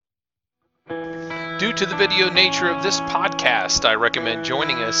Due to the video nature of this podcast, I recommend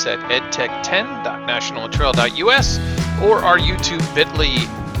joining us at edtech10.nationaltrail.us or our YouTube bit.ly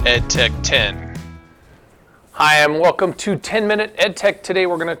edtech10. Hi, and welcome to 10-Minute EdTech. Today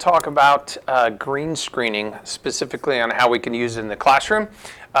we're going to talk about green screening, specifically on how we can use it in the classroom.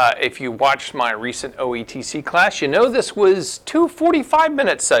 If you watched my recent OETC class, you know this was two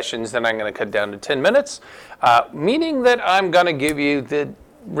 45-minute sessions that I'm going to cut down to 10 minutes, meaning that I'm going to give you the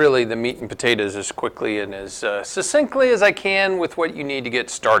meat and potatoes as quickly and as succinctly as I can with what you need to get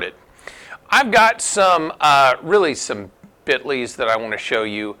started. I've got some bit.lys that I want to show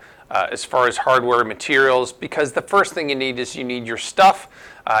you as far as hardware materials, because the first thing you need is you need your stuff.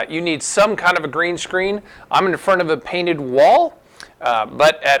 You need some kind of a green screen. I'm in front of a painted wall,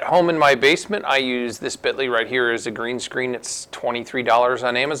 but at home in my basement I use this bit.ly right here as a green screen. It's $23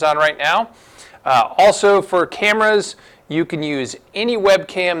 on Amazon right now. Also for cameras, you can use any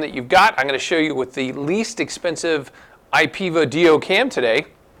webcam that you've got. I'm going to show you with the least expensive IPEVO DO cam today.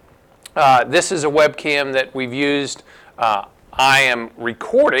 This is a webcam that we've used. I am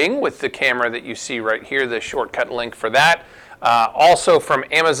recording with the camera that you see right here, the shortcut link for that. Also from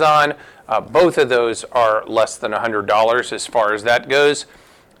Amazon, both of those are less than $100 as far as that goes.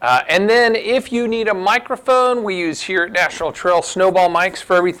 And then if you need a microphone, we use here at National Trail Snowball mics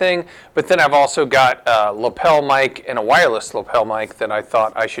for everything, but then I've also got a lapel mic and a wireless lapel mic that I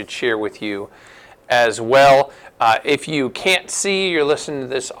thought I should share with you as well. If you can't see, you're listening to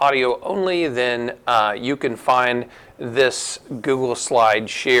this audio only, then you can find this Google slide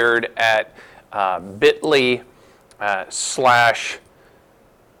shared at bit.ly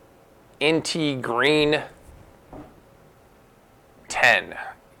 /ntgreen10.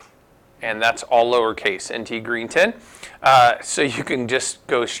 And that's all lowercase, ntgreen10. So you can just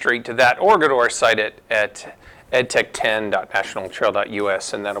go straight to that or go to our site at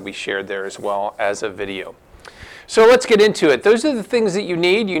edtech10.nationaltrail.us, and that'll be shared there as well as a video. So let's get into it. Those are the things that you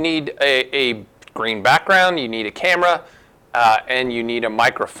need. You need a green background, you need a camera, and you need a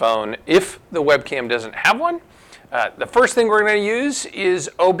microphone if the webcam doesn't have one. The first thing we're going to use is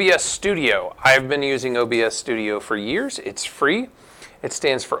OBS Studio. I've been using OBS Studio for years. It's free. It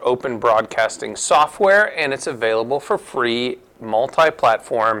stands for Open Broadcasting Software, and it's available for free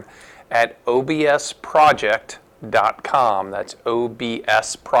multi-platform at obsproject.com. That's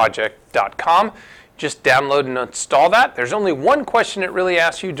obsproject.com. Just download and install that. There's only one question it really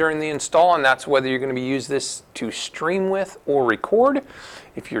asks you during the install, and that's whether you're going to use this to stream with or record.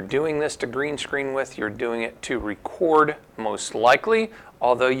 If you're doing this to green screen with, you're doing it to record most likely,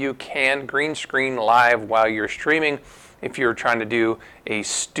 although you can green screen live while you're streaming. If you're trying to do a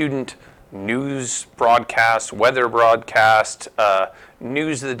student news broadcast, weather broadcast,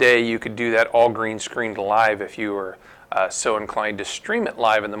 news of the day, you could do that all green screened live if you were so inclined to stream it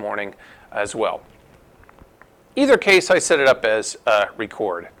live in the morning as well. Either case, I set it up as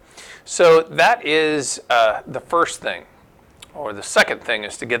record. So that is the first thing. Or the second thing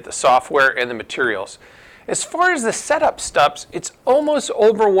is to get the software and the materials. As far as the setup steps, it's almost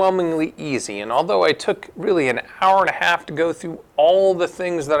overwhelmingly easy. And although I took really an hour and a half to go through all the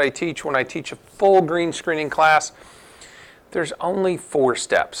things that I teach when I teach a full green screening class, there's only 4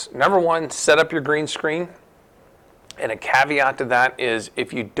 steps. Number one, set up your green screen. And a caveat to that is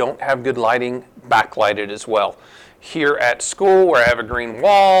if you don't have good lighting, backlight it as well. Here at school where I have a green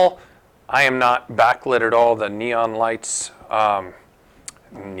wall, I am not backlit at all. The neon lights,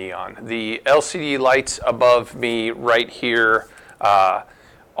 the LCD lights above me right here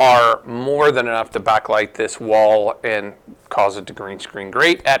are more than enough to backlight this wall and cause it to green screen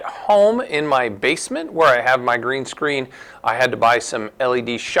great. At home in my basement where I have my green screen, I had to buy some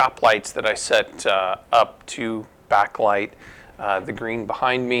LED shop lights that I set up to backlight the green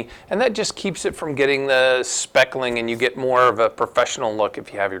behind me, and that just keeps it from getting the speckling, and you get more of a professional look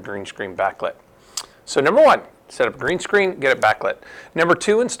if you have your green screen backlit. So number one, set up a green screen, get it backlit. Number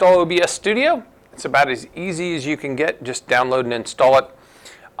two, install OBS Studio. It's about as easy as you can get. Just download and install it.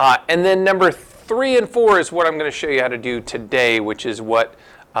 And then number 3 and 4 is what I'm going to show you how to do today, which is what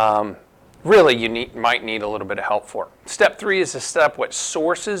really you might need a little bit of help for. Step 3 is to set up what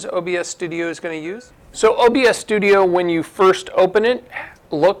sources OBS Studio is going to use. So OBS Studio, when you first open it,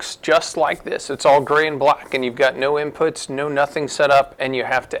 looks just like this. It's all gray and black, and you've got no inputs, nothing set up, and you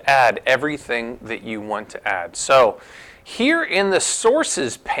have to add everything that you want to add. So here in the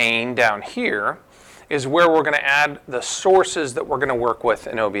sources pane down here is where we're going to add the sources that we're going to work with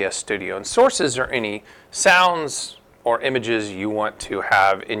in OBS Studio. And sources are any sounds or images you want to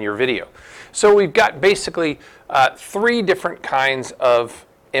have in your video. So we've got basically 3 different kinds of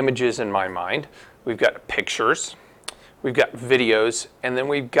images in my mind. We've got pictures, we've got videos, and then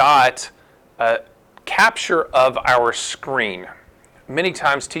we've got capture of our screen. Many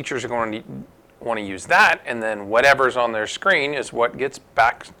times teachers are going to want to use that, and then whatever's on their screen is what gets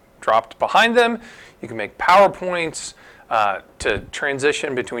backdropped behind them. You can make PowerPoints to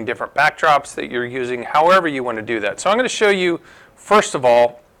transition between different backdrops that you're using, however you want to do that. So I'm going to show you, first of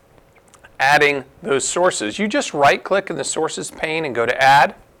all, adding those sources. You just right-click in the Sources pane and go to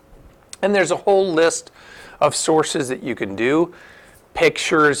Add, and there's a whole list of sources that you can do.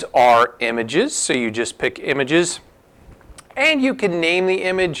 Pictures are images, so you just pick images, and you can name the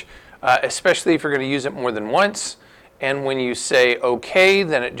image, especially if you're going to use it more than once. And when you say OK,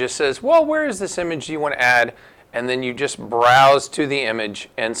 then it just says, well, where is this image you want to add? And then you just browse to the image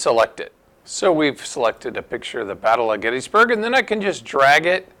and select it. So we've selected a picture of the Battle of Gettysburg, and then I can just drag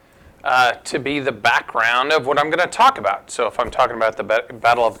it to be the background of what I'm going to talk about. So if I'm talking about the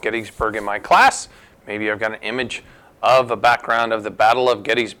Battle of Gettysburg in my class, maybe I've got an image of a background of the Battle of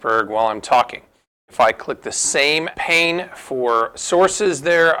Gettysburg while I'm talking. If I click the same pane for sources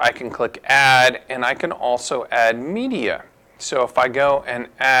there, I can click Add, and I can also add media. So if I go and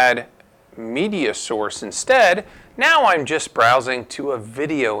add media source instead, now I'm just browsing to a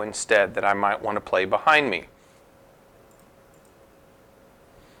video instead that I might want to play behind me.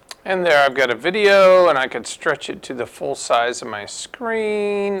 And there I've got a video, and I could stretch it to the full size of my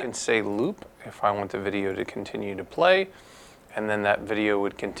screen and say loop if I want the video to continue to play. And then that video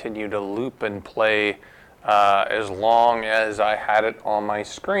would continue to loop and play as long as I had it on my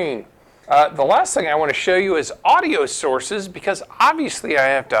screen. The last thing I want to show you is audio sources, because obviously I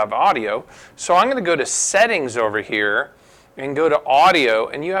have to have audio. So I'm going to go to Settings over here and go to Audio,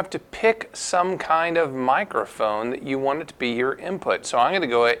 and you have to pick some kind of microphone that you want it to be your input. So I'm going to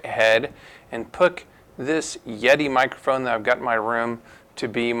go ahead and pick this Yeti microphone that I've got in my room to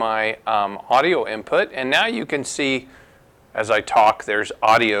be my audio input. And now you can see as I talk, there's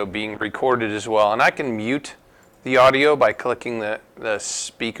audio being recorded as well. And I can mute the audio by clicking the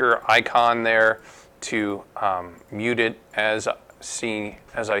speaker icon there to mute it as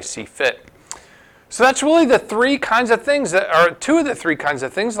I see fit. So that's really the three kinds of things, that are two of the three kinds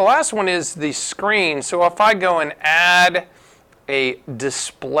of things. The last one is the screen. So if I go and add a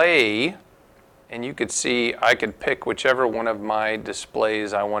display, and you could see I could pick whichever one of my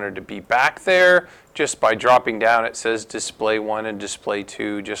displays I wanted to be back there. Just by dropping down, it says display 1 and display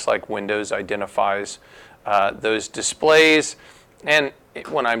 2, just like Windows identifies those displays. And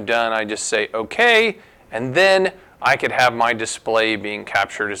when I'm done, I just say OK, and then I could have my display being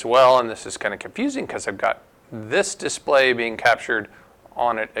captured as well. And this is kind of confusing because I've got this display being captured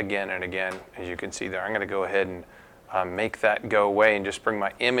on it again and again, as you can see there. I'm going to go ahead and make that go away and just bring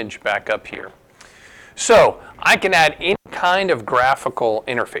my image back up here. So I can add any kind of graphical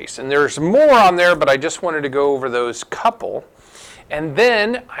interface, and there's more on there, but I just wanted to go over those couple. And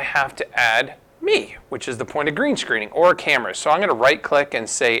then I have to add me, which is the point of green screening, or a camera. So I'm going to right click and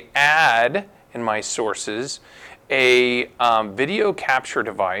say add in my sources a video capture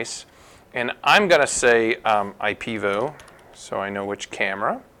device, and I'm going to say IPEVO, so I know which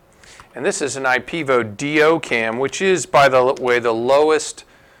camera. And this is an IPEVO DO cam, which is, by the way, the lowest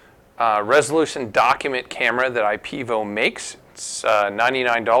resolution document camera that IPEVO makes. It's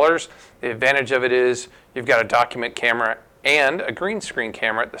 $99. The advantage of it is you've got a document camera and a green screen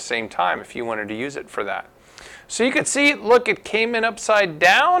camera at the same time if you wanted to use it for that. So you could see, look, it came in upside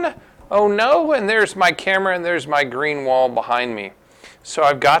down. Oh no, and there's my camera and there's my green wall behind me. So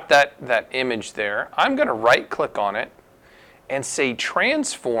I've got that image there. I'm going to right click on it and say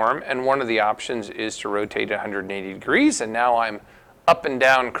transform, and one of the options is to rotate 180 degrees, and now I'm up and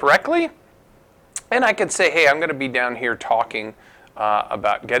down correctly. And I could say, hey, I'm going to be down here talking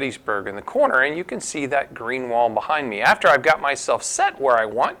about Gettysburg in the corner, and you can see that green wall behind me. After I've got myself set where I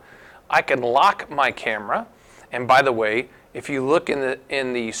want, I can lock my camera. And by the way, if you look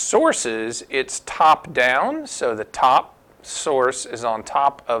in the sources, it's top down, so the top source is on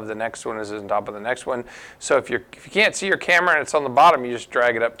top of the next one, is on top of the next one. So if you can't see your camera and it's on the bottom, you just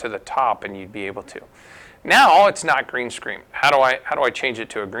drag it up to the top and you'd be able to. Now it's not green screen. How do I change it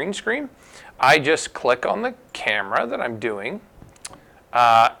to a green screen? I just click on the camera that I'm doing,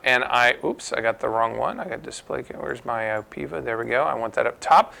 and oops, I got the wrong one. I got display. Where's my IPEVO? There we go. I want that up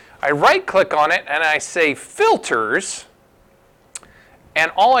top. I right click on it and I say filters, and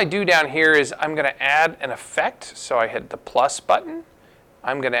all I do down here is I'm going to add an effect. So I hit the plus button.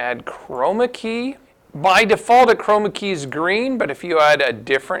 I'm going to add chroma key. By default, a chroma key is green, but if you add a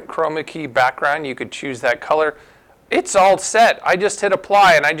different chroma key background, you could choose that color. It's all set. I just hit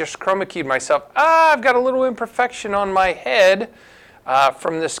apply and I just chroma keyed myself. I've got a little imperfection on my head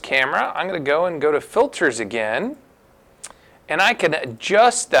from this camera. I'm going to go to filters again. And I can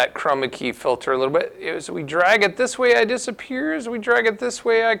adjust that chroma key filter a little bit. As we drag it this way, I disappear. As we drag it this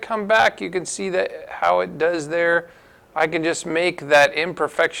way, I come back. You can see that how it does there. I can just make that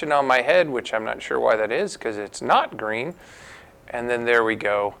imperfection on my head, which I'm not sure why that is, because it's not green. And then there we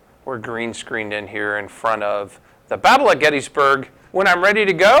go. We're green screened in here in front of the Battle of Gettysburg. When I'm ready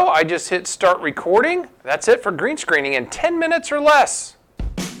to go, I just hit start recording. That's it for green screening in 10 minutes or less.